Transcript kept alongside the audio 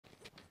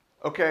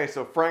Okay,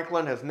 so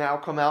Franklin has now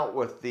come out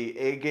with the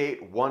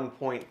aGate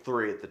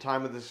 1.3. At the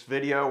time of this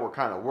video, we're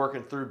kind of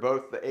working through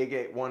both the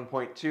aGate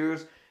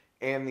 1.2s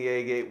and the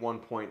aGate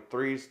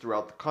 1.3s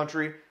throughout the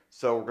country.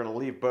 So we're going to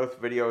leave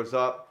both videos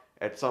up.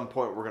 At some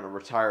point, we're going to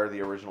retire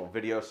the original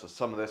video, so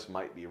some of this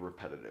might be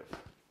repetitive.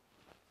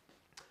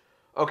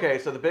 Okay,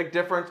 so the big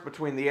difference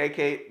between the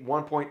aGate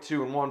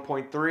 1.2 and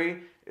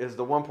 1.3 is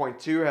the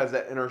 1.2 has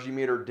that energy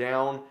meter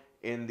down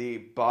in the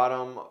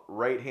bottom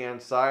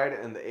right-hand side,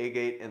 and the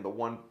aGate and the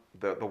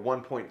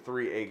 1.3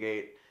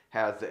 aGate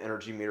has the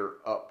energy meter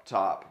up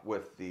top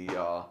with the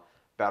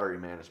battery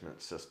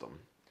management system.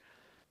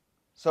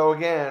 So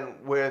again,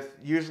 with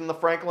using the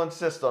Franklin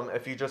system,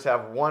 if you just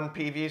have one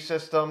PV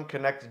system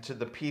connected to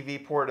the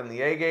PV port in the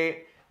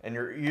aGate, and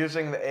you're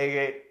using the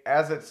aGate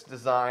as it's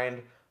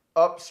designed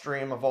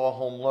upstream of all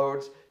home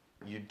loads,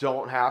 you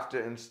don't have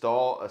to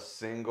install a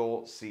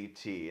single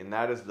CT. And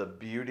that is the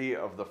beauty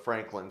of the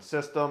Franklin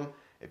system.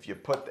 If you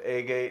put the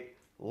aGate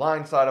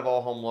line side of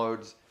all home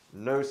loads,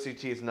 no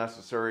CTs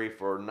necessary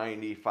for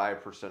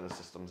 95% of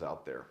systems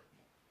out there.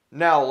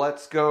 Now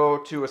let's go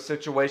to a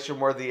situation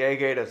where the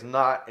aGate is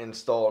not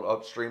installed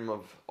upstream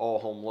of all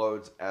home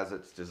loads as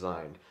it's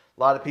designed.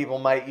 A lot of people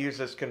might use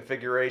this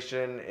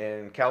configuration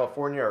in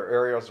California or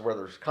areas where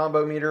there's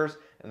combo meters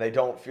and they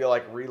don't feel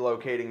like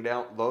relocating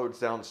loads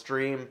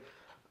downstream.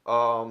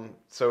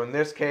 So in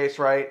this case,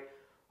 right,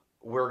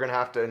 we're going to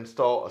have to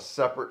install a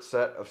separate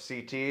set of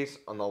CTs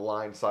on the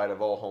line side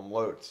of all home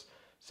loads.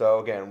 So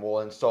again, we'll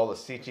install the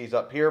CTs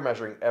up here,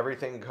 measuring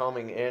everything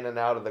coming in and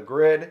out of the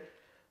grid.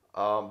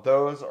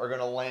 Those are going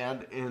to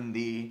land in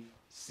the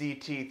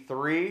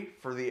CT3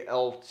 for the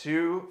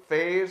L2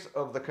 phase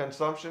of the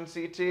consumption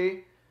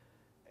CT,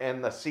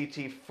 and the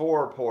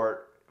CT4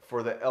 port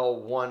for the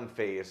L1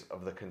 phase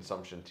of the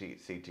consumption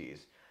CTs.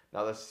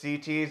 Now the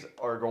CTs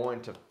are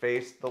going to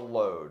face the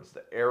loads.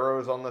 The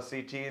arrows on the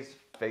CTs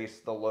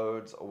face the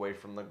loads away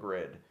from the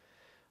grid.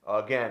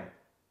 Again,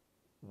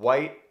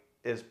 white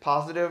is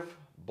positive,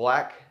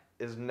 black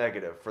is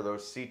negative for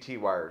those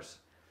CT wires.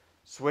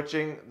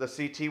 Switching the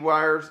CT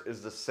wires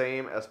is the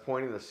same as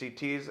pointing the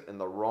CTs in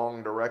the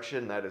wrong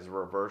direction. That is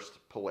reversed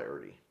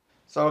polarity.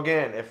 So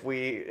again, if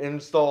we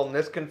install in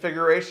this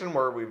configuration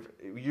where we've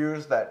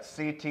used that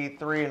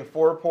CT3 and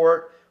 4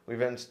 port,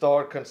 we've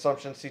installed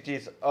consumption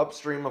CTs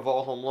upstream of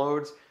all home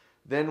loads,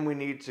 then we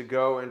need to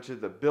go into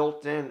the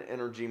built-in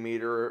energy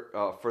meter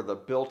for the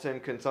built-in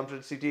consumption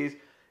CTs,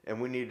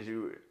 and we need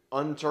to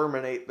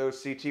unterminate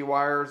those CT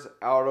wires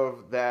out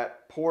of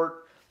that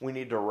port. We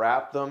need to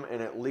wrap them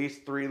in at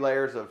least 3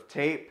 layers of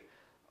tape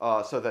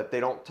so that they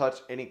don't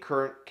touch any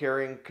current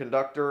carrying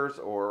conductors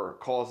or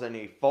cause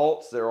any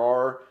faults.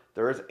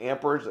 There is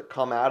amperage that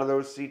come out of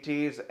those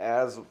CTs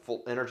as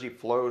energy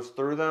flows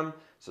through them.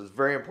 So it's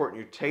very important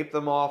you tape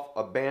them off,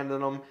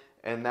 abandon them,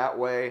 and that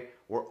way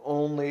we're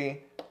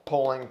only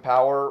pulling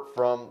power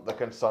from the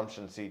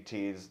consumption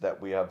CTs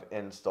that we have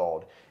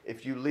installed.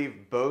 If you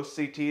leave both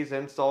CTs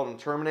installed and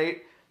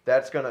terminate,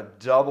 that's going to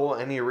double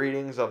any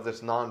readings of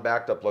this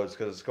non-backed up loads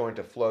because it's going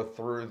to flow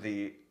through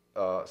the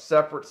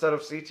separate set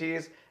of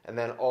CTs and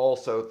then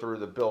also through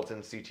the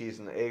built-in CTs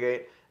in the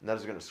aGate, and that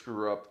is going to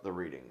screw up the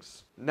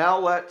readings. Now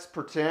let's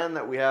pretend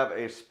that we have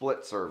a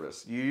split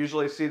service. You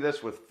usually see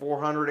this with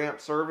 400 amp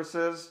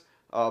services,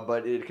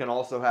 but it can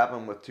also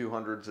happen with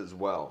 200s as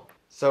well.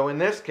 So in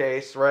this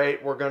case,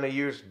 right, we're going to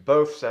use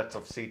both sets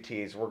of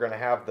CTs. We're going to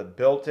have the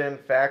built-in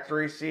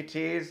factory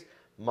CTs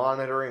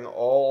monitoring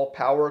all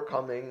power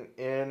coming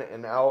in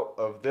and out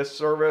of this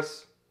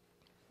service.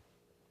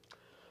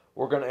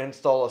 We're going to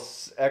install an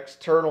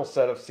external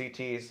set of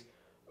CTs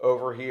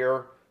over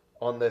here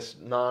on this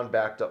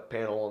non-backed up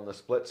panel on the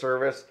split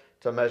service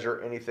to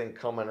measure anything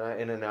coming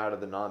in and out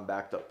of the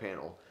non-backed up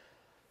panel.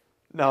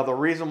 Now the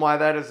reason why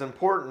that is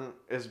important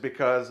is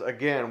because,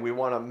 again, we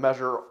want to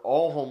measure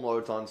all home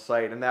loads on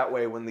site, and that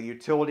way when the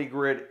utility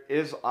grid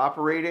is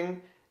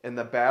operating and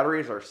the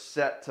batteries are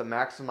set to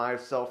maximize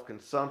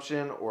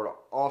self-consumption or to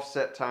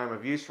offset time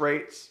of use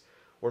rates,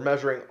 we're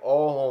measuring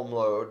all home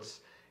loads,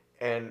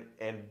 and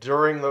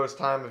during those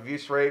time of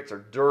use rates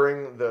or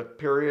during the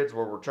periods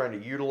where we're trying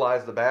to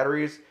utilize the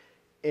batteries,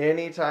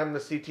 anytime the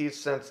CTs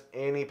sense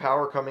any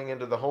power coming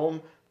into the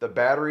home, the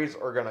batteries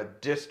are going to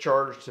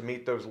discharge to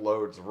meet those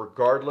loads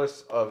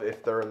regardless of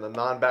if they're in the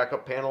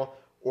non-backup panel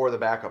or the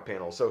backup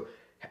panel. So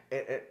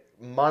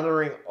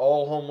monitoring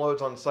all home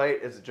loads on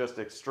site is just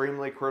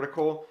extremely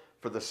critical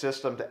for the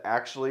system to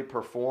actually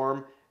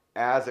perform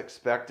as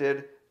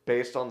expected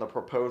based on the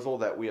proposal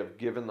that we have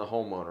given the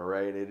homeowner,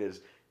 right? It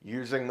is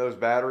using those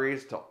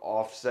batteries to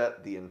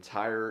offset the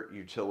entire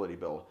utility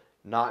bill,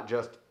 not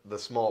just the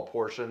small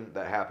portion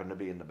that happened to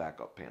be in the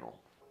backup panel.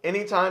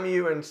 Anytime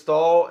you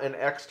install an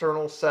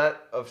external set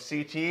of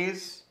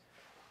CTs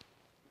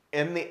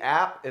in the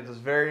app, it is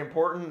very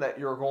important that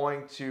you're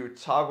going to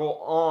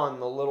toggle on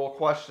the little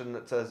question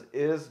that says,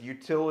 is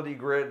utility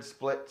grid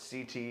split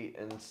CT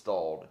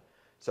installed?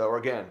 So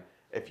again,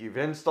 if you've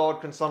installed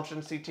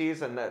consumption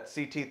CTs in that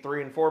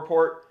CT3 and 4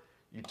 port,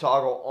 you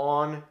toggle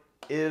on,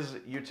 is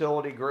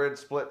utility grid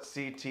split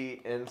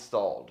CT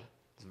installed?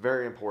 It's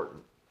very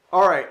important.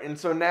 All right, and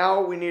so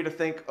now we need to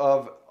think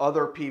of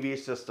other PV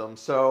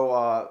systems.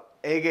 So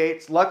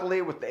aGates,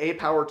 luckily with the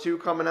aPower 2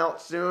 coming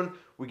out soon,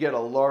 we get a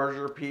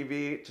larger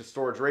PV to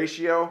storage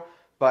ratio,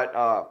 but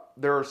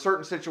there are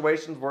certain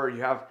situations where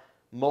you have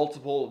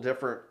multiple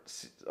different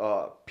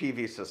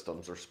PV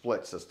systems or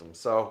split systems.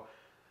 So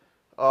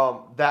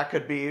that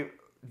could be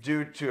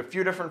due to a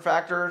few different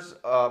factors.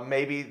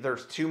 Maybe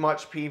there's too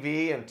much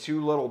PV and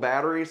too little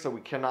battery, so we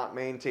cannot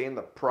maintain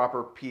the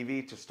proper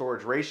PV to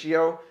storage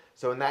ratio.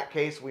 So in that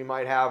case, we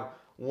might have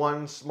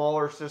one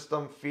smaller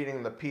system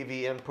feeding the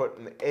PV input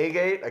in the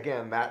aGate.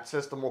 Again, that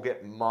system will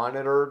get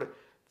monitored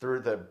through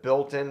the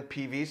built-in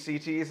PV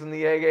CTs in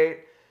the aGate,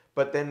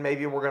 but then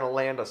maybe we're going to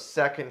land a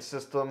second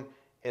system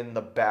in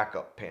the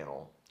backup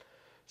panel.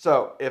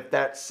 So if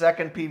that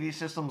second PV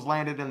system's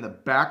landed in the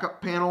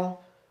backup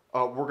panel,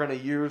 we're going to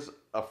use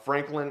a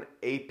Franklin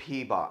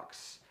AP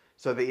box.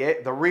 So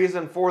the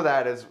reason for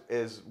that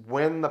is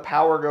when the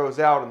power goes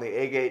out and the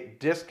aGate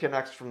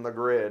disconnects from the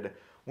grid,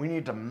 we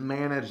need to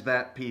manage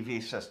that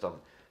PV system.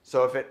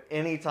 So if at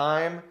any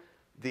time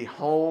the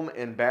home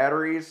and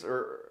batteries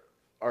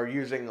are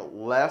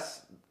using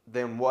less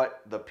than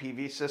what the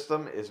PV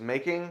system is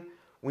making,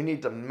 we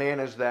need to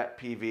manage that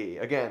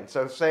PV. Again,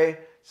 so say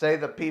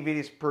the PV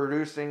is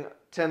producing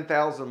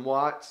 10,000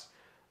 watts,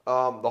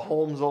 the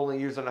home's only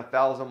using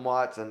 1,000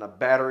 watts, and the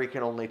battery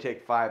can only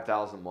take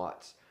 5,000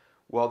 watts.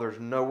 Well, there's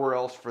nowhere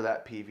else for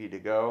that PV to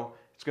go.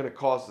 It's going to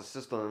cause the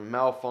system to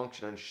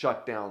malfunction and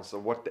shut down. So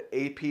what the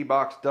AP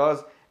box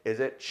does is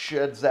it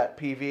sheds that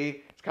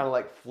PV. It's kind of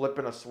like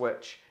flipping a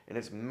switch, and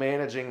it's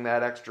managing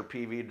that extra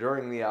PV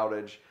during the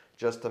outage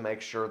just to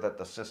make sure that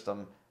the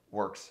system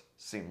works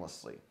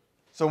seamlessly.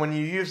 So when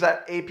you use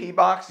that AP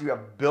box, you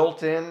have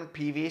built-in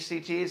PV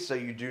CTs, so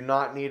you do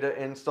not need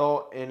to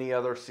install any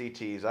other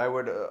CTs. I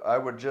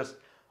would just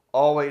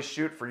always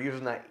shoot for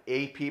using that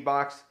AP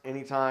box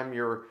anytime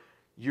you're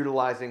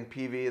utilizing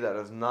PV that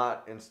is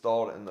not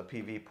installed in the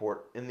PV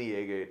port in the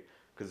aGate,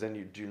 because then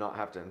you do not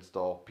have to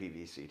install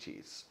PV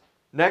CTs.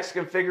 Next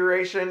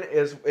configuration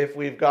is if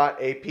we've got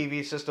a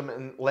PV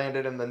system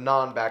landed in the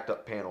non-backed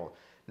up panel.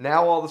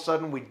 Now all of a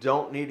sudden we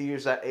don't need to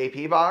use that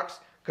AP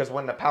box, because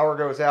when the power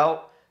goes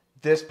out,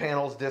 this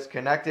panel is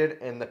disconnected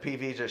and the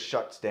PV just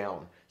shuts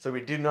down. So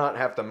we do not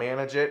have to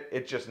manage it.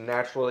 It just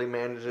naturally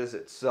manages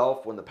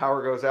itself. When the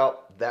power goes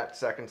out, that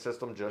second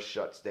system just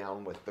shuts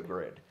down with the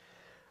grid.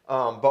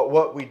 But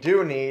what we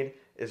do need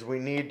is we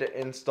need to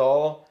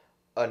install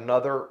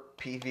another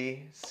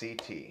PV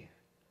CT.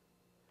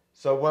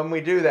 So when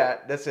we do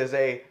that, this is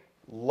a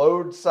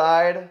load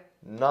side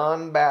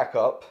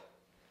non-backup.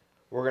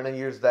 We're going to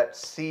use that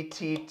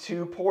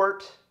CT2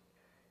 port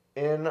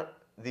in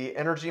the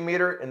energy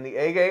meter in the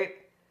aGate,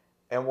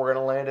 and we're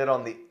going to land it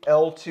on the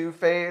L2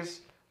 phase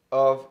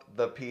of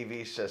the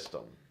PV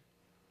system.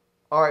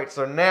 All right,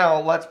 so now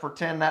let's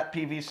pretend that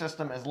PV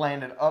system is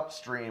landed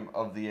upstream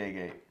of the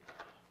aGate.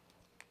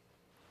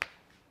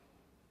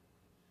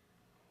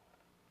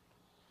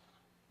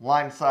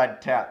 Line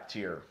side tapped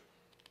here.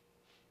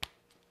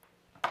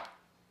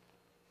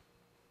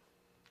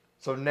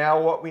 So now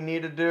what we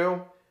need to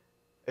do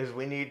is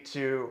we need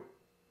to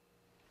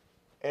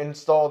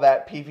install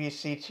that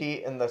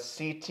PVCT in the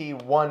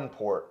CT1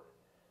 port.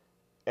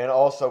 And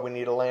also we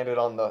need to land it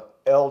on the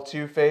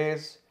L2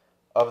 phase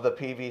of the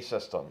PV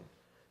system.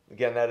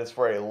 Again, that is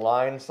for a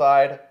line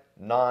side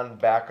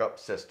non-backup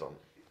system.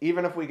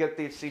 Even if we get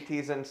these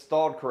CTs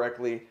installed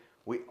correctly,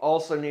 we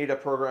also need to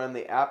program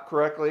the app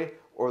correctly,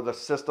 or the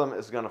system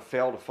is going to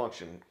fail to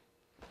function.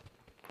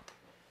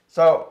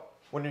 So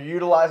when you're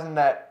utilizing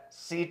that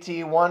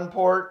CT1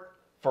 port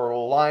for a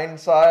line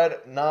side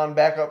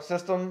non-backup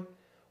system,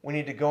 we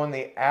need to go in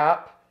the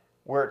app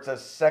where it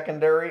says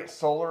secondary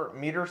solar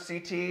meter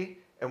CT,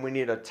 and we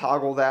need to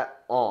toggle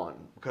that on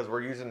because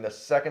we're using the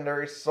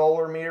secondary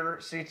solar meter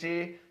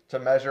CT to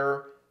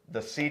measure the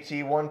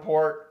CT1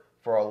 port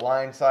for a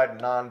line side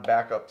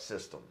non-backup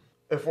system.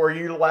 If we're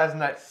utilizing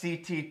that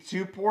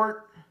CT2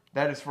 port,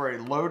 that is for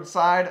a load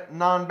side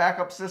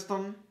non-backup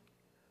system,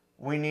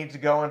 we need to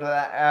go into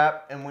that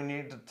app and we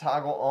need to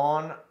toggle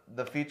on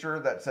the feature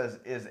that says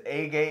is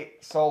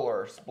aGate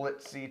Solar Split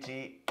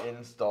CT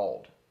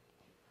installed.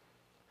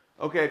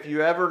 Okay, if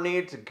you ever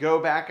need to go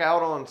back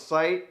out on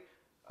site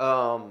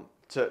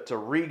to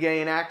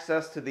regain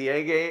access to the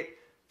aGate,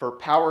 for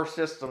power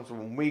systems,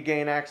 when we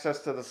gain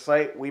access to the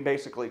site, we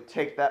basically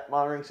take that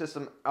monitoring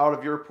system out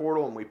of your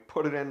portal and we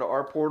put it into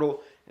our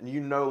portal, and you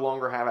no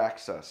longer have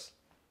access.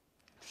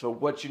 So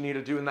what you need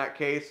to do in that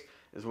case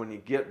is when you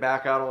get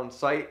back out on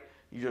site,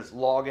 you just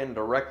log in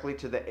directly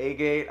to the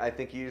aGate. I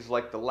think you use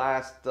like the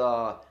last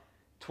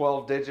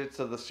 12 digits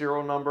of the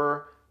serial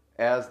number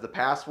as the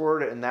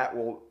password, and that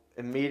will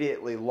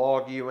immediately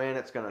log you in.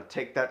 It's going to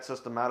take that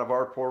system out of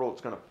our portal.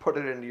 It's going to put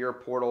it into your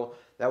portal.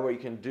 That way you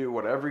can do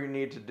whatever you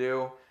need to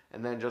do,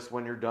 and then just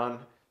when you're done,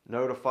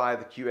 notify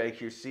the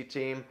QA/QC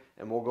team,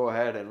 and we'll go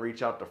ahead and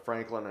reach out to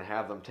Franklin and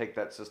have them take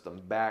that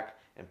system back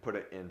and put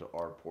it into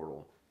our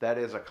portal. That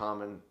is a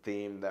common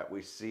theme that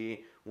we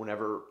see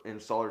whenever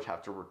installers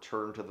have to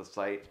return to the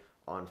site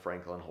on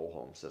Franklin whole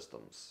home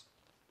systems.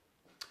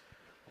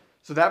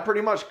 So that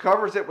pretty much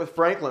covers it with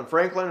Franklin.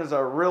 Franklin is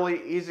a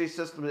really easy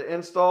system to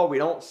install. We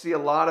don't see a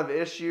lot of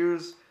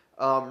issues.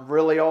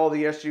 Really all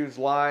the issues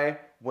lie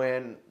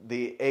when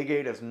the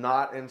aGate is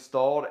not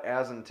installed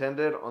as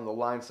intended on the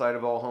line side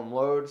of all home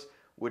loads,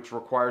 which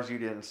requires you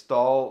to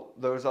install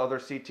those other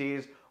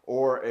CTs,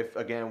 or if,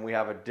 again, we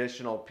have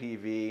additional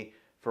PV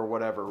for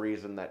whatever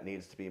reason that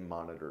needs to be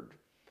monitored.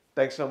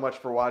 Thanks so much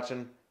for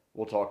watching.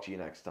 We'll talk to you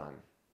next time.